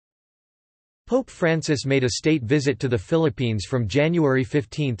Pope Francis made a state visit to the Philippines from January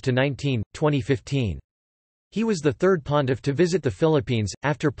 15 to 19, 2015. He was the third pontiff to visit the Philippines,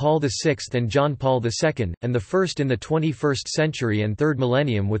 after Paul VI and John Paul II, and the first in the 21st century and third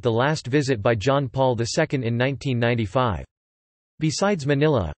millennium, with the last visit by John Paul II in 1995. Besides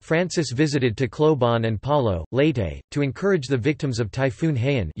Manila, Francis visited Tacloban and Palo, Leyte, to encourage the victims of Typhoon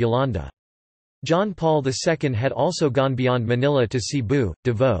Haiyan, Yolanda. John Paul II had also gone beyond Manila to Cebu,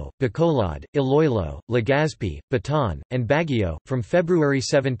 Davao, Bacolod, Iloilo, Legazpi, Bataan, and Baguio, from February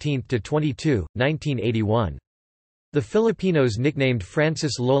 17 to 22, 1981. The Filipinos nicknamed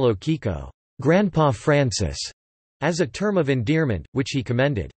Francis Lolo Kiko, Grandpa Francis, as a term of endearment, which he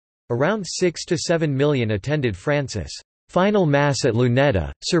commended. Around 6 to 7 million attended Francis' final Mass at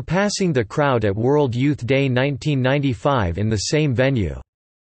Luneta, surpassing the crowd at World Youth Day 1995 in the same venue.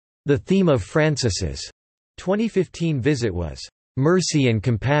 The theme of Francis's 2015 visit was, "Mercy and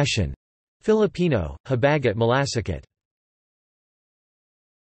Compassion", Filipino, Habag at Malasikat.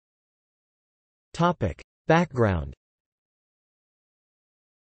 Background.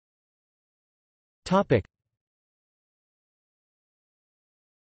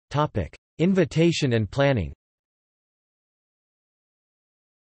 Invitation and planning.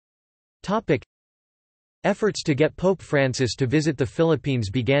 Efforts to get Pope Francis to visit the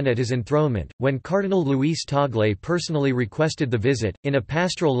Philippines began at his enthronement, when Cardinal Luis Tagle personally requested the visit. In a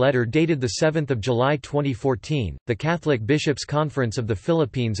pastoral letter dated 7 July 2014, the Catholic Bishops' Conference of the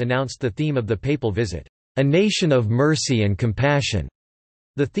Philippines announced the theme of the papal visit, "A Nation of Mercy and Compassion."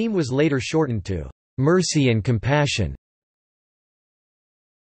 The theme was later shortened to, "Mercy and Compassion."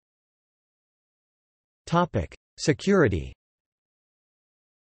 Security.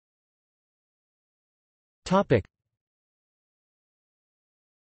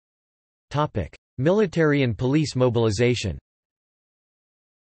 Military and police mobilization.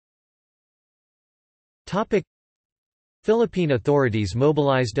 Philippine authorities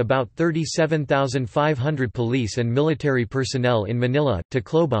mobilized about 37,500 police and military personnel in Manila,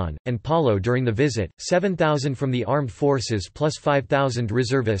 Tacloban, and Palo during the visit, 7,000 from the armed forces plus 5,000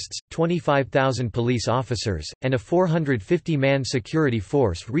 reservists, 25,000 police officers, and a 450-man security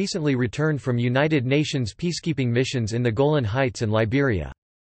force recently returned from United Nations peacekeeping missions in the Golan Heights and Liberia.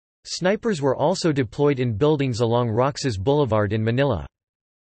 Snipers were also deployed in buildings along Roxas Boulevard in Manila.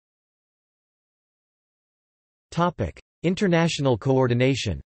 International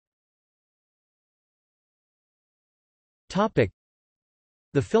coordination. The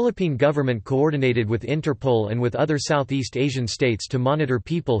Philippine government coordinated with Interpol and with other Southeast Asian states to monitor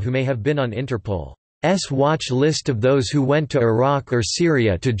people who may have been on Interpol's watch list of those who went to Iraq or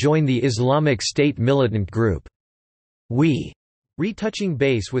Syria to join the Islamic State militant group. Retouching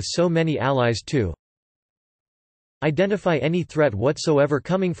base with so many allies to identify any threat whatsoever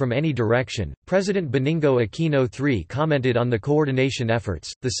coming from any direction. President Benigno Aquino III commented on the coordination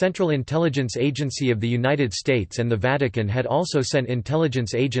efforts. The Central Intelligence Agency of the United States and the Vatican had also sent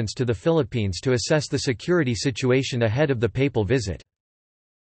intelligence agents to the Philippines to assess the security situation ahead of the papal visit.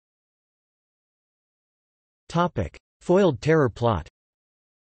 Topic: Foiled terror plot.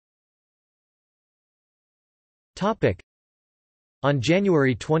 Topic: On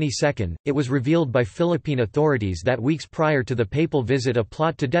January 22, it was revealed by Philippine authorities that weeks prior to the papal visit a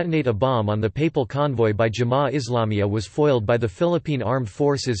plot to detonate a bomb on the papal convoy by Jamaah Islamiyah was foiled by the Philippine Armed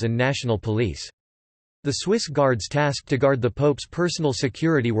Forces and National Police. The Swiss guards tasked to guard the Pope's personal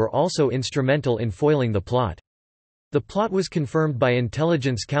security were also instrumental in foiling the plot. The plot was confirmed by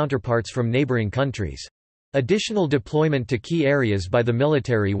intelligence counterparts from neighboring countries. Additional deployment to key areas by the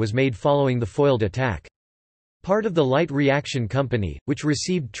military was made following the foiled attack. Part of the Light Reaction Company, which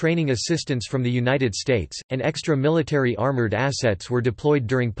received training assistance from the United States, and extra military armored assets were deployed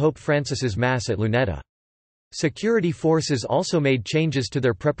during Pope Francis's Mass at Luneta. Security forces also made changes to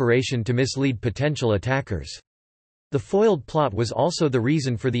their preparation to mislead potential attackers. The foiled plot was also the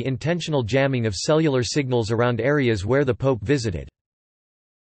reason for the intentional jamming of cellular signals around areas where the Pope visited.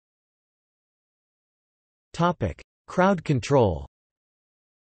 Crowd control.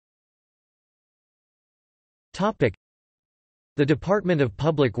 The Department of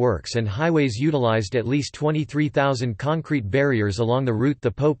Public Works and Highways utilized at least 23,000 concrete barriers along the route the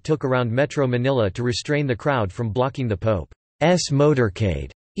Pope took around Metro Manila to restrain the crowd from blocking the Pope's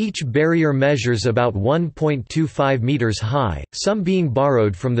motorcade. Each barrier measures about 1.25 meters high, some being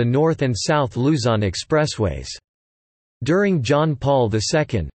borrowed from the North and South Luzon expressways. During John Paul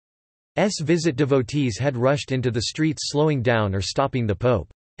II's visit, devotees had rushed into the streets slowing down or stopping the Pope's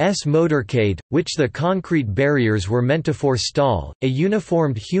motorcade, which the concrete barriers were meant to forestall, a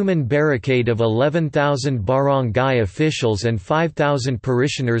uniformed human barricade of 11,000 barangay officials and 5,000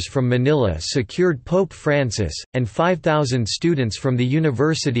 parishioners from Manila secured Pope Francis, and 5,000 students from the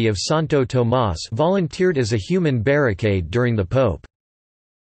University of Santo Tomas volunteered as a human barricade during the Pope's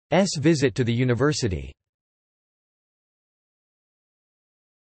visit to the university.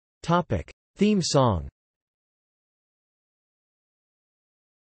 Theme song.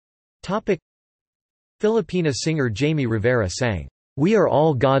 Filipina singer Jamie Rivera sang, "We Are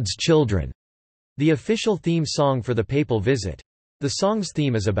All God's Children," the official theme song for the papal visit. The song's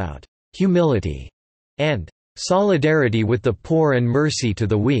theme is about humility and solidarity with the poor and mercy to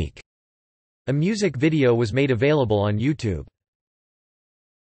the weak. A music video was made available on YouTube.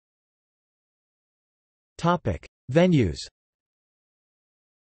 Venues.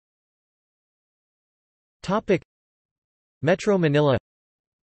 Metro Manila.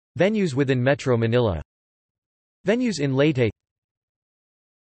 Venues within Metro Manila. Venues in Leyte.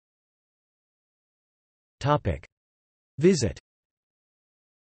 Visit.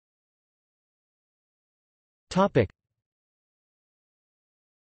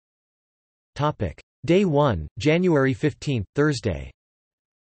 Day 1, January 15, Thursday.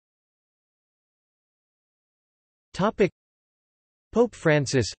 Pope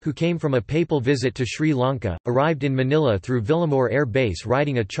Francis, who came from a papal visit to Sri Lanka, arrived in Manila through Villamore Air Base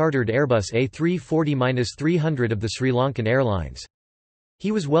riding a chartered Airbus A340-300 of the Sri Lankan Airlines.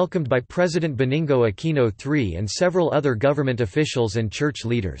 He was welcomed by President Benigno Aquino III and several other government officials and church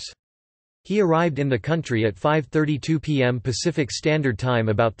leaders. He arrived in the country at 5:32 p.m. Pacific Standard Time,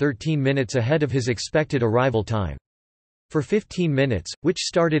 about 13 minutes ahead of his expected arrival time. For 15 minutes, which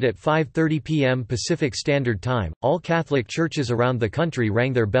started at 5:30 p.m. Pacific Standard Time, all Catholic churches around the country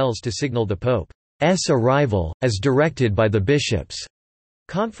rang their bells to signal the Pope's arrival, as directed by the bishops.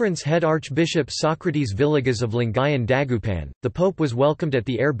 Conference head Archbishop Socrates Villegas of Lingayen Dagupan, the Pope was welcomed at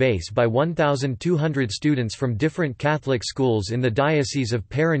the air base by 1,200 students from different Catholic schools in the Diocese of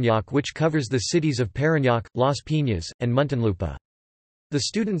Parañaque, which covers the cities of Parañaque, Las Piñas, and Muntinlupa. The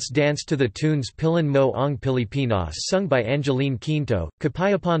students danced to the tunes Pilan Mo Ang Pilipinas sung by Angeline Quinto,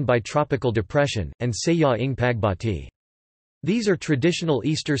 Kapayapan by Tropical Depression, and Saya Ing Pagbati. These are traditional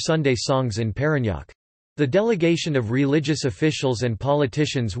Easter Sunday songs in Parañaque. The delegation of religious officials and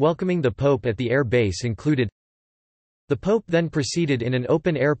politicians welcoming the Pope at the air base included. The Pope then proceeded in an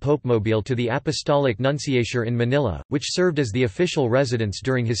open-air popemobile to the Apostolic Nunciature in Manila, which served as the official residence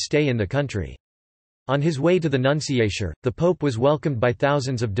during his stay in the country. On his way to the Nunciature, the Pope was welcomed by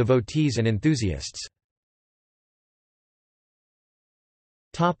thousands of devotees and enthusiasts.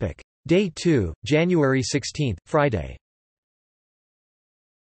 Day 2, January 16, Friday.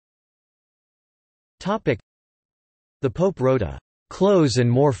 The Pope rode a close and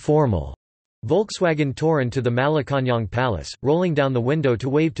more formal Volkswagen Touran to the Malacañang Palace, rolling down the window to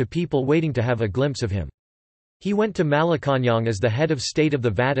wave to people waiting to have a glimpse of him. He went to Malacañang as the head of state of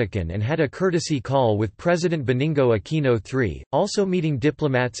the Vatican and had a courtesy call with President Benigno Aquino III, also meeting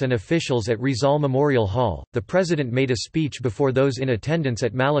diplomats and officials at Rizal Memorial Hall. The president made a speech before those in attendance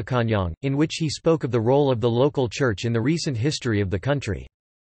at Malacañang, in which he spoke of the role of the local church in the recent history of the country.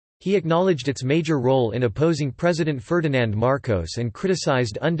 He acknowledged its major role in opposing President Ferdinand Marcos and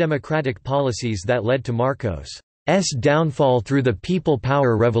criticized undemocratic policies that led to Marcos' downfall through the People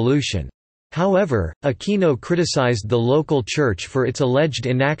Power Revolution. However, Aquino criticized the local church for its alleged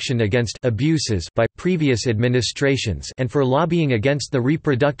inaction against abuses by previous administrations and for lobbying against the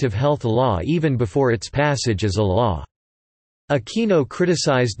reproductive health law even before its passage as a law. Aquino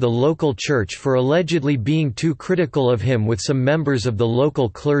criticized the local church for allegedly being too critical of him with some members of the local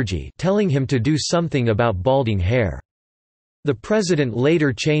clergy telling him to do something about balding hair. The president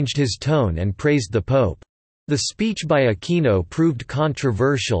later changed his tone and praised the Pope. The speech by Aquino proved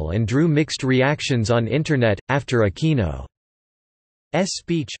controversial and drew mixed reactions on Internet. After Aquino's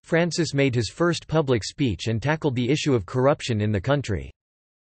speech, Francis made his first public speech and tackled the issue of corruption in the country.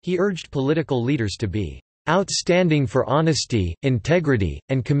 He urged political leaders to be outstanding for honesty, integrity,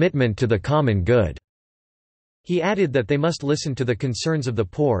 and commitment to the common good. He added that they must listen to the concerns of the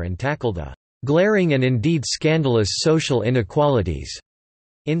poor and tackle the glaring and indeed scandalous social inequalities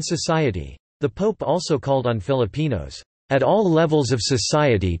in society. The Pope also called on Filipinos, at all levels of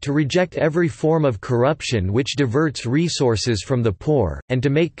society, to reject every form of corruption which diverts resources from the poor, and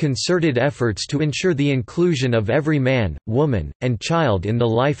to make concerted efforts to ensure the inclusion of every man, woman, and child in the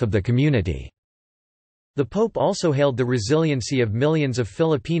life of the community. The Pope also hailed the resiliency of millions of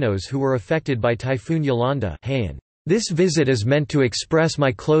Filipinos who were affected by Typhoon Yolanda. This visit is meant to express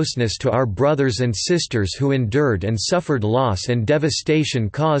my closeness to our brothers and sisters who endured and suffered loss and devastation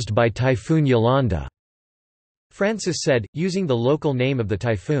caused by Typhoon Yolanda." Francis said, using the local name of the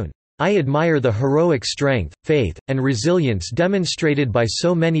typhoon, "I admire the heroic strength, faith, and resilience demonstrated by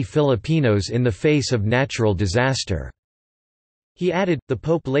so many Filipinos in the face of natural disaster." He added, the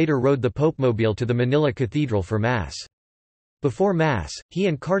Pope later rode the Popemobile to the Manila Cathedral for Mass. Before Mass, he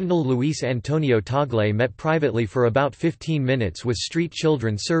and Cardinal Luis Antonio Tagle met privately for about 15 minutes with street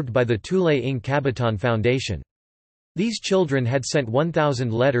children served by the Tulay ng Kabataan Foundation. These children had sent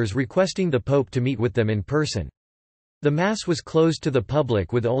 1,000 letters requesting the Pope to meet with them in person. The Mass was closed to the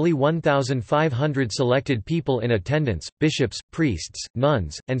public with only 1,500 selected people in attendance, bishops, priests,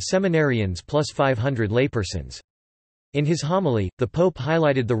 nuns, and seminarians plus 500 laypersons. In his homily, the Pope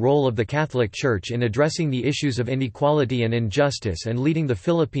highlighted the role of the Catholic Church in addressing the issues of inequality and injustice and leading the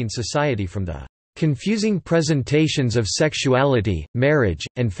Philippine society from the confusing presentations of sexuality, marriage,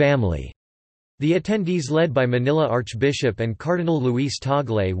 and family. The attendees led by Manila Archbishop and Cardinal Luis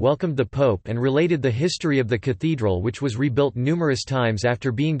Tagle welcomed the Pope and related the history of the cathedral, which was rebuilt numerous times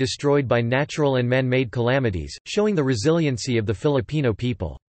after being destroyed by natural and man-made calamities, showing the resiliency of the Filipino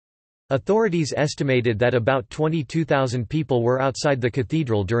people. Authorities estimated that about 22,000 people were outside the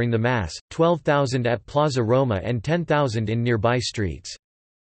cathedral during the Mass, 12,000 at Plaza Roma and 10,000 in nearby streets.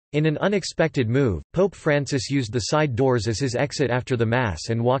 In an unexpected move, Pope Francis used the side doors as his exit after the Mass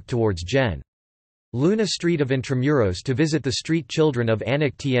and walked towards Gen. Luna Street of Intramuros to visit the street children of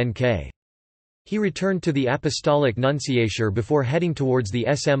Anak Tnk. He returned to the Apostolic Nunciature before heading towards the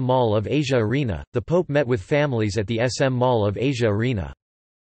SM Mall of Asia Arena. The Pope met with families at the SM Mall of Asia Arena.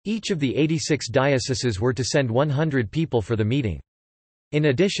 Each of the 86 dioceses were to send 100 people for the meeting. In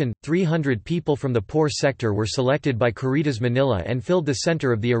addition, 300 people from the poor sector were selected by Caritas Manila and filled the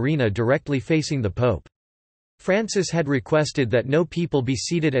center of the arena directly facing the Pope. Francis had requested that no people be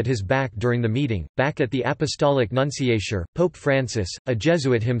seated at his back during the meeting. Back at the Apostolic Nunciature, Pope Francis, a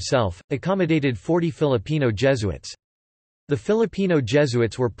Jesuit himself, accommodated 40 Filipino Jesuits. The Filipino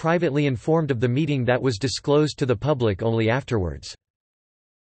Jesuits were privately informed of the meeting that was disclosed to the public only afterwards.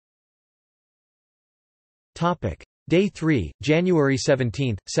 Day 3, January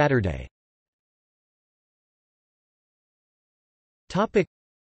 17, Saturday.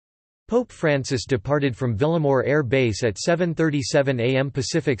 Pope Francis departed from Villamor Air Base at 7:37 a.m.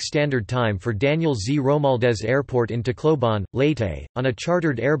 Pacific Standard Time for Daniel Z. Romualdez Airport in Tacloban, Leyte, on a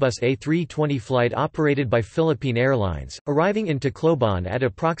chartered Airbus A320 flight operated by Philippine Airlines, arriving in Tacloban at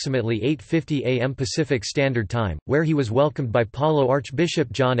approximately 8:50 a.m. Pacific Standard Time, where he was welcomed by Palo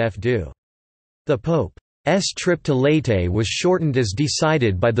Archbishop John F. Du. The Pope's trip to Leyte was shortened as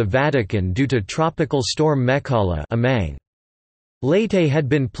decided by the Vatican due to Tropical Storm Mekhala Amang. Leyte had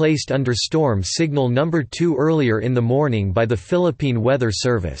been placed under storm signal number 2 earlier in the morning by the Philippine Weather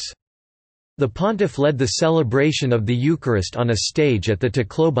Service. The pontiff led the celebration of the Eucharist on a stage at the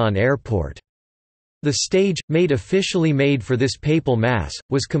Tacloban airport. The stage, officially made for this papal mass,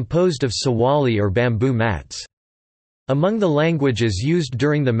 was composed of sawali or bamboo mats. Among the languages used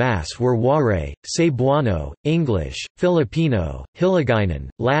during the Mass were Waray, Cebuano, English, Filipino, Hiligaynon,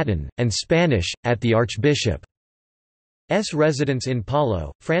 Latin, and Spanish. At the Archbishop's residence in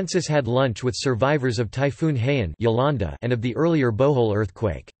Palo, Francis had lunch with survivors of Typhoon Haiyan Yolanda and of the earlier Bohol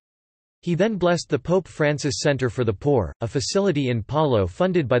earthquake. He then blessed the Pope Francis Center for the Poor, a facility in Palo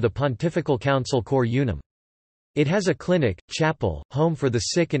funded by the Pontifical Council Cor Unum. It has a clinic, chapel, home for the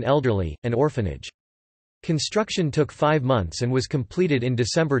sick and elderly, and orphanage. Construction took 5 months and was completed in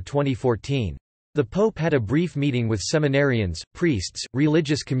December 2014. The Pope had a brief meeting with seminarians, priests,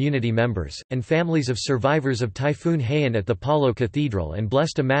 religious community members, and families of survivors of Typhoon Haiyan at the Palo Cathedral and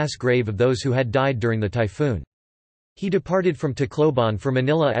blessed a mass grave of those who had died during the typhoon. He departed from Tacloban for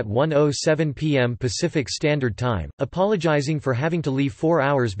Manila at 1:07 p.m. Pacific Standard Time, apologizing for having to leave 4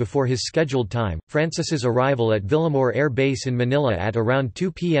 hours before his scheduled time. Francis's arrival at Villamor Air Base in Manila at around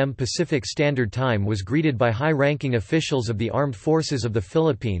 2 p.m. Pacific Standard Time was greeted by high-ranking officials of the Armed Forces of the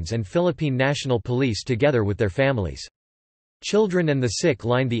Philippines and Philippine National Police together with their families. Children and the sick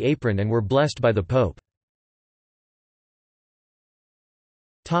lined the apron and were blessed by the Pope.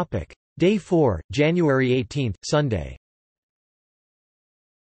 Day 4, January 18, Sunday.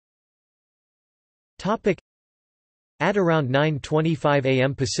 At around 9:25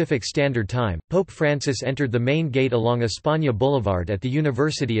 a.m. Pacific Standard Time, Pope Francis entered the main gate along España Boulevard at the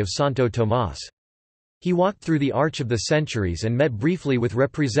University of Santo Tomás. He walked through the Arch of the Centuries and met briefly with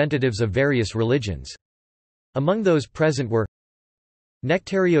representatives of various religions. Among those present were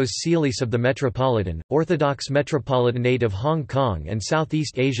Nectarios Celis of the Metropolitan, Orthodox Metropolitanate of Hong Kong and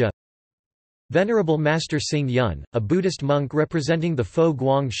Southeast Asia, Venerable Master Sing Yun, a Buddhist monk representing the Fo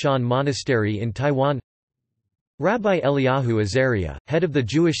Guang Shan Monastery in Taiwan. Rabbi Eliyahu Azaria, head of the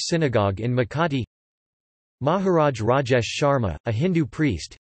Jewish synagogue in Makati. Maharaj Rajesh Sharma, a Hindu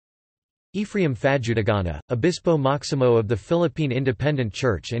priest. Ephraim Fajudagana, Obispo Maximo of the Philippine Independent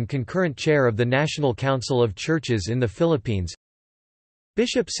Church and concurrent chair of the National Council of Churches in the Philippines.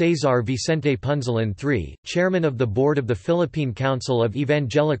 Bishop Cesar Vicente Punzalan III, chairman of the board of the Philippine Council of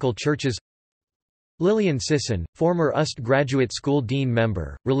Evangelical Churches. Lillian Sisson, former UST Graduate School Dean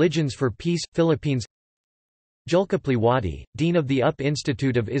Member, Religions for Peace, Philippines. Julkipli Wadi, Dean of the UP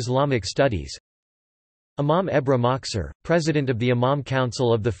Institute of Islamic Studies. Imam Ebra Mokhtar, President of the Imam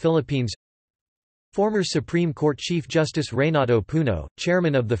Council of the Philippines. Former Supreme Court Chief Justice Renato Puno,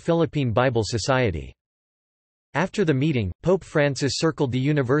 Chairman of the Philippine Bible Society. After the meeting, Pope Francis circled the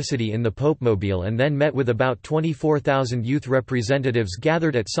university in the Popemobile and then met with about 24,000 youth representatives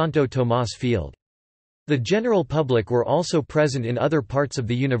gathered at Santo Tomas Field. The general public were also present in other parts of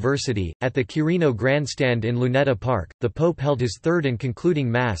the university. At the Quirino Grandstand in Luneta Park, the Pope held his third and concluding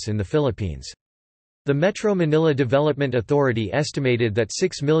Mass in the Philippines. The Metro Manila Development Authority estimated that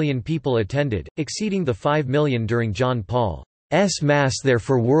 6 million people attended, exceeding the 5 million during John Paul's Mass there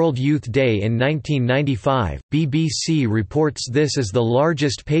for World Youth Day in 1995. BBC reports this as the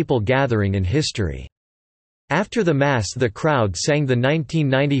largest papal gathering in history. After the Mass, the crowd sang the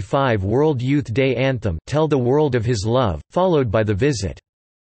 1995 World Youth Day anthem, Tell the World of His Love, followed by the visit's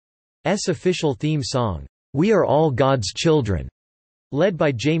official theme song, We Are All God's Children, led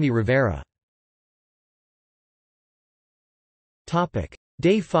by Jamie Rivera.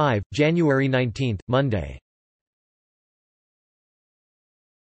 Day 5, January 19, Monday.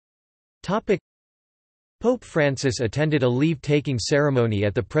 Pope Francis attended a leave-taking ceremony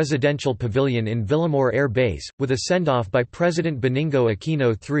at the Presidential Pavilion in Villamor Air Base, with a send-off by President Benigno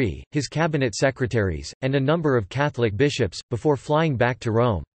Aquino III, his cabinet secretaries, and a number of Catholic bishops, before flying back to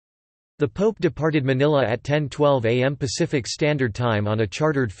Rome. The Pope departed Manila at 10:12 a.m. Pacific Standard Time on a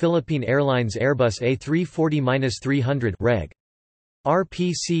chartered Philippine Airlines Airbus A340-300 Reg.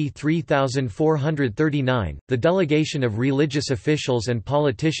 RPC 3439. The delegation of religious officials and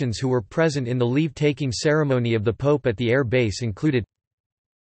politicians who were present in the leave-taking ceremony of the Pope at the air base included.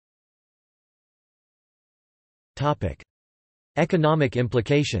 Topic: Economic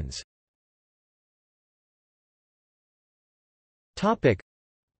implications. Topic: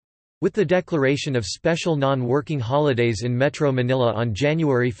 With the declaration of special non-working holidays in Metro Manila on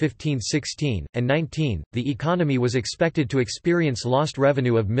January 15, 16, and 19, the economy was expected to experience lost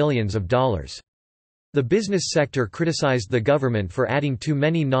revenue of millions of dollars. The business sector criticized the government for adding too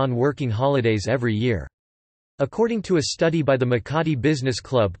many non-working holidays every year. According to a study by the Makati Business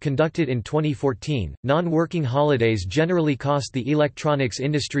Club conducted in 2014, non-working holidays generally cost the electronics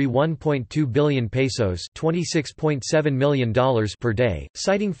industry 1.2 billion pesos $26.7 million per day,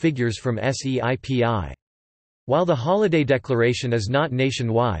 citing figures from SEIPI. While the holiday declaration is not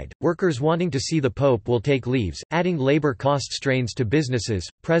nationwide, workers wanting to see the Pope will take leaves, adding labor cost strains to businesses.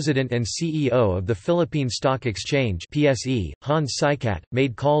 President and CEO of the Philippine Stock Exchange (PSE), Hans Saikat,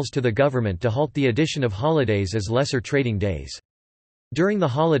 made calls to the government to halt the addition of holidays as lesser trading days. During the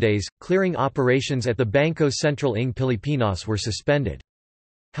holidays, clearing operations at the Bangko Sentral ng Pilipinas were suspended.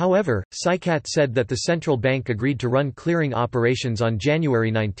 However, Saikat said that the central bank agreed to run clearing operations on January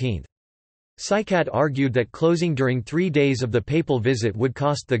 19. Saikat argued that closing during 3 days of the papal visit would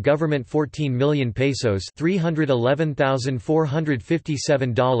cost the government 14 million pesos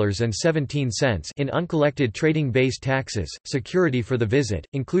 $311,457.17 in uncollected trading-based taxes, security for the visit,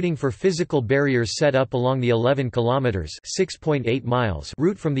 including for physical barriers set up along the 11 kilometers (6.8 miles)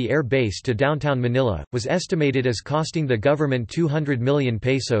 route from the air base to downtown Manila, was estimated as costing the government 200 million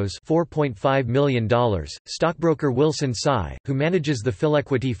pesos $4.5 million. Stockbroker Wilson Tsai, who manages the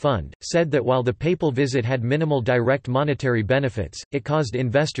Philequity Fund, said that while the papal visit had minimal direct monetary benefits, it caused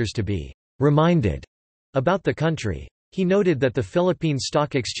investors to be reminded about the country. He noted that the Philippine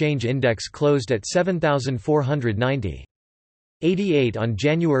Stock Exchange Index closed at 7,490.88 on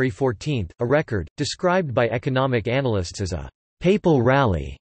January 14, a record, described by economic analysts as a papal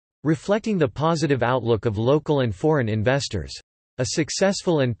rally, reflecting the positive outlook of local and foreign investors. A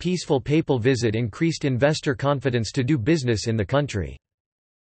successful and peaceful papal visit increased investor confidence to do business in the country.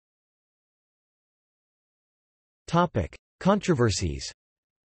 Controversies.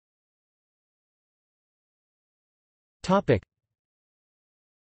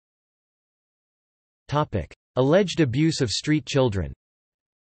 Alleged abuse of street children.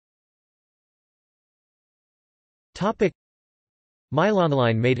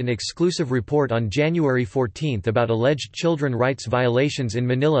 MileOnline made an exclusive report on January 14 about alleged children's rights violations in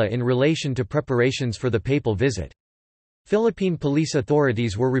Manila in relation to preparations for the papal visit. Philippine police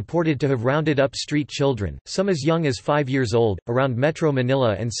authorities were reported to have rounded up street children, some as young as 5 years old, around Metro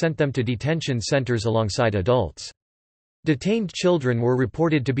Manila and sent them to detention centers alongside adults. Detained children were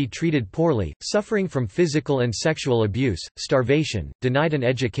reported to be treated poorly, suffering from physical and sexual abuse, starvation, denied an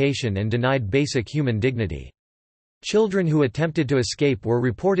education and denied basic human dignity. Children who attempted to escape were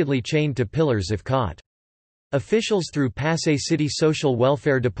reportedly chained to pillars if caught. Officials through Pasay City Social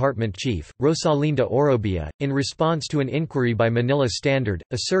Welfare Department Chief, Rosalinda Orobia, in response to an inquiry by Manila Standard,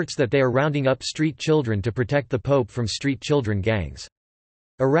 asserts that they are rounding up street children to protect the Pope from street children gangs.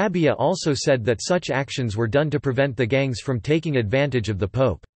 Arabia also said that such actions were done to prevent the gangs from taking advantage of the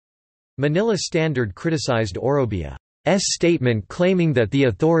Pope. Manila Standard criticized Orobia's statement claiming that the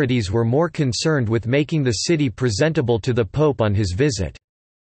authorities were more concerned with making the city presentable to the Pope on his visit.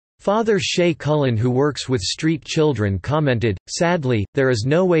 Father Shea Cullen, who works with street children, commented, "Sadly, there is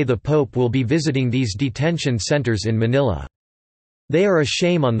no way the Pope will be visiting these detention centers in Manila. They are a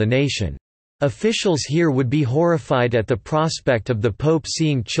shame on the nation. Officials here would be horrified at the prospect of the Pope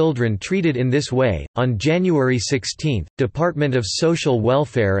seeing children treated in this way." On January 16, Department of Social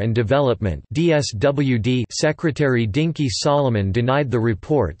Welfare and Development (DSWD) Secretary Dinky Solomon denied the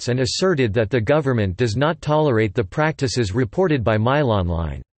reports and asserted that the government does not tolerate the practices reported by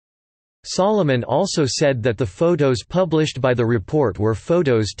MileOnline. Solomon also said that the photos published by the report were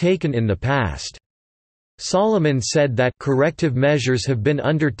photos taken in the past. Solomon said that corrective measures have been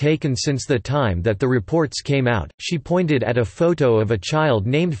undertaken since the time that the reports came out. She pointed at a photo of a child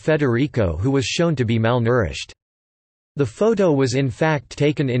named Federico who was shown to be malnourished. The photo was in fact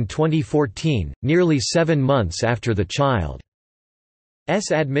taken in 2014, nearly 7 months after the child's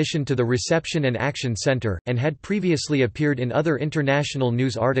admission to the Reception and Action Center, and had previously appeared in other international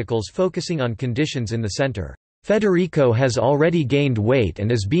news articles focusing on conditions in the center. Federico has already gained weight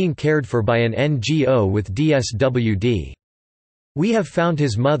and is being cared for by an NGO with DSWD. We have found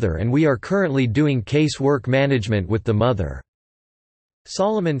his mother and we are currently doing case work management with the mother."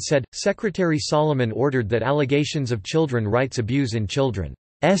 Solomon said. Secretary Solomon ordered that allegations of children rights abuse in children's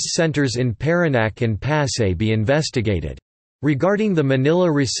centers in Parañaque and Pasay be investigated. Regarding the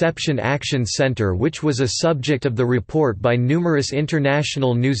Manila Reception Action Center, which was a subject of the report by numerous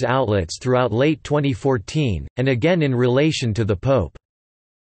international news outlets throughout late 2014, and again in relation to the Pope's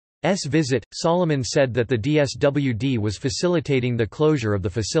visit, Solomon said that the DSWD was facilitating the closure of the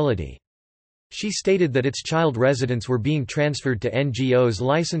facility. She stated that its child residents were being transferred to NGOs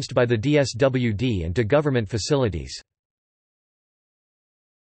licensed by the DSWD and to government facilities.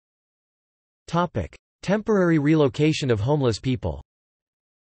 Temporary relocation of homeless people.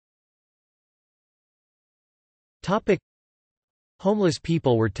 Homeless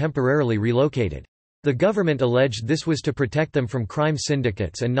people were temporarily relocated. The government alleged this was to protect them from crime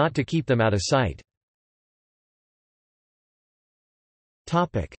syndicates and not to keep them out of sight.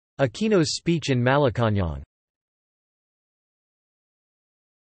 Aquino's speech in Malacañang.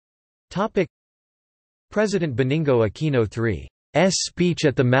 President Benigno Aquino III's speech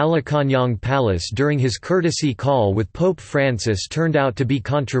at the Malacañang Palace during his courtesy call with Pope Francis turned out to be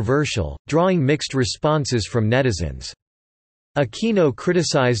controversial, drawing mixed responses from netizens. Aquino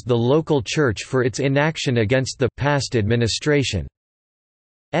criticized the local church for its inaction against the past administration's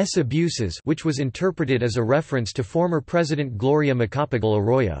abuses, which was interpreted as a reference to former President Gloria Macapagal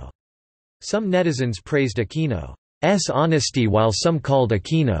Arroyo. Some netizens praised Aquino's honesty while some called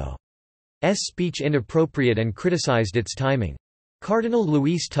Aquino's speech inappropriate and criticized its timing. Cardinal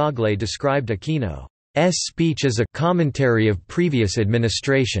Luis Tagle described Aquino's speech as a commentary of previous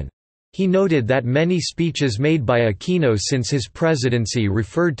administration. He noted that many speeches made by Aquino since his presidency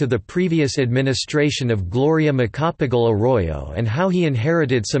referred to the previous administration of Gloria Macapagal Arroyo and how he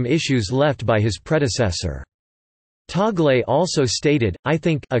inherited some issues left by his predecessor. Tagle also stated, "I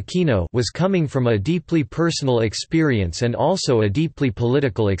think Aquino was coming from a deeply personal experience and also a deeply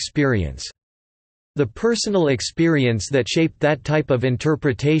political experience. The personal experience that shaped that type of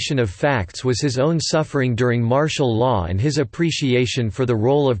interpretation of facts was his own suffering during martial law and his appreciation for the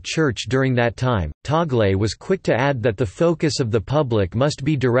role of church during that time." Tagle was quick to add that the focus of the public must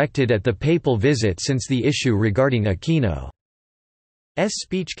be directed at the papal visit since the issue regarding Aquino's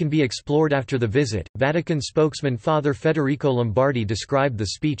speech can be explored after the visit. Vatican spokesman Father Federico Lombardi described the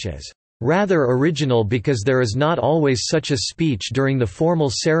speech as rather original because there is not always such a speech during the formal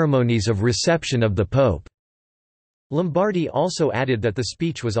ceremonies of reception of the Pope. Lombardi also added that the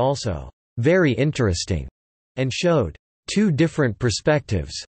speech was also very interesting and showed two different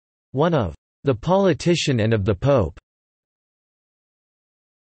perspectives, one of the politician and of the Pope.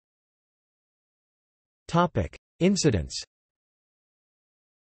 Incidents.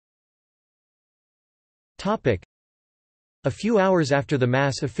 A few hours after the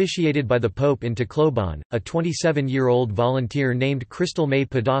Mass officiated by the Pope in Tacloban, a 27-year-old volunteer named Crystal May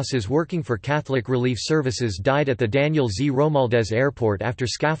Pedazas working for Catholic Relief Services died at the Daniel Z. Romualdez Airport after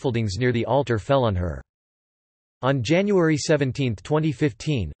scaffoldings near the altar fell on her. On January 17,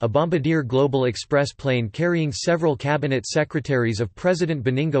 2015, a Bombardier Global Express plane carrying several cabinet secretaries of President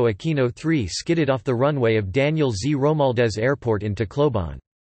Benigno Aquino III skidded off the runway of Daniel Z. Romualdez Airport in Tacloban.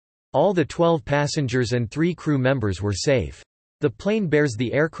 All the 12 passengers and 3 crew members were safe. The plane bears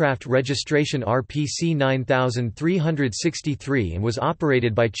the aircraft registration RPC 9363 and was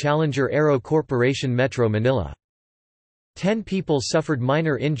operated by Challenger Aero Corporation Metro Manila. 10 people suffered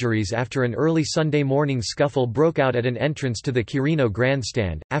minor injuries after an early Sunday morning scuffle broke out at an entrance to the Quirino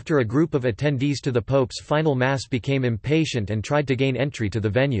grandstand, after a group of attendees to the Pope's final Mass became impatient and tried to gain entry to the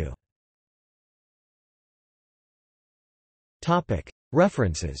venue.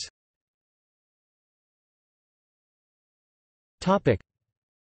 References.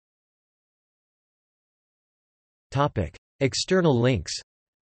 External links.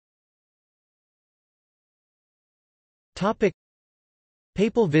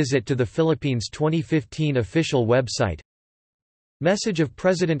 Papal visit to the Philippines 2015 official website. Message of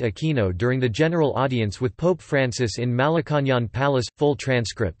President Aquino during the general audience with Pope Francis in Malacañang Palace – full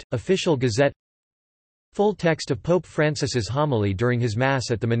transcript, Official Gazette. Full text of Pope Francis's homily during his Mass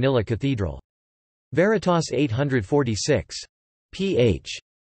at the Manila Cathedral. Veritas 846. Ph.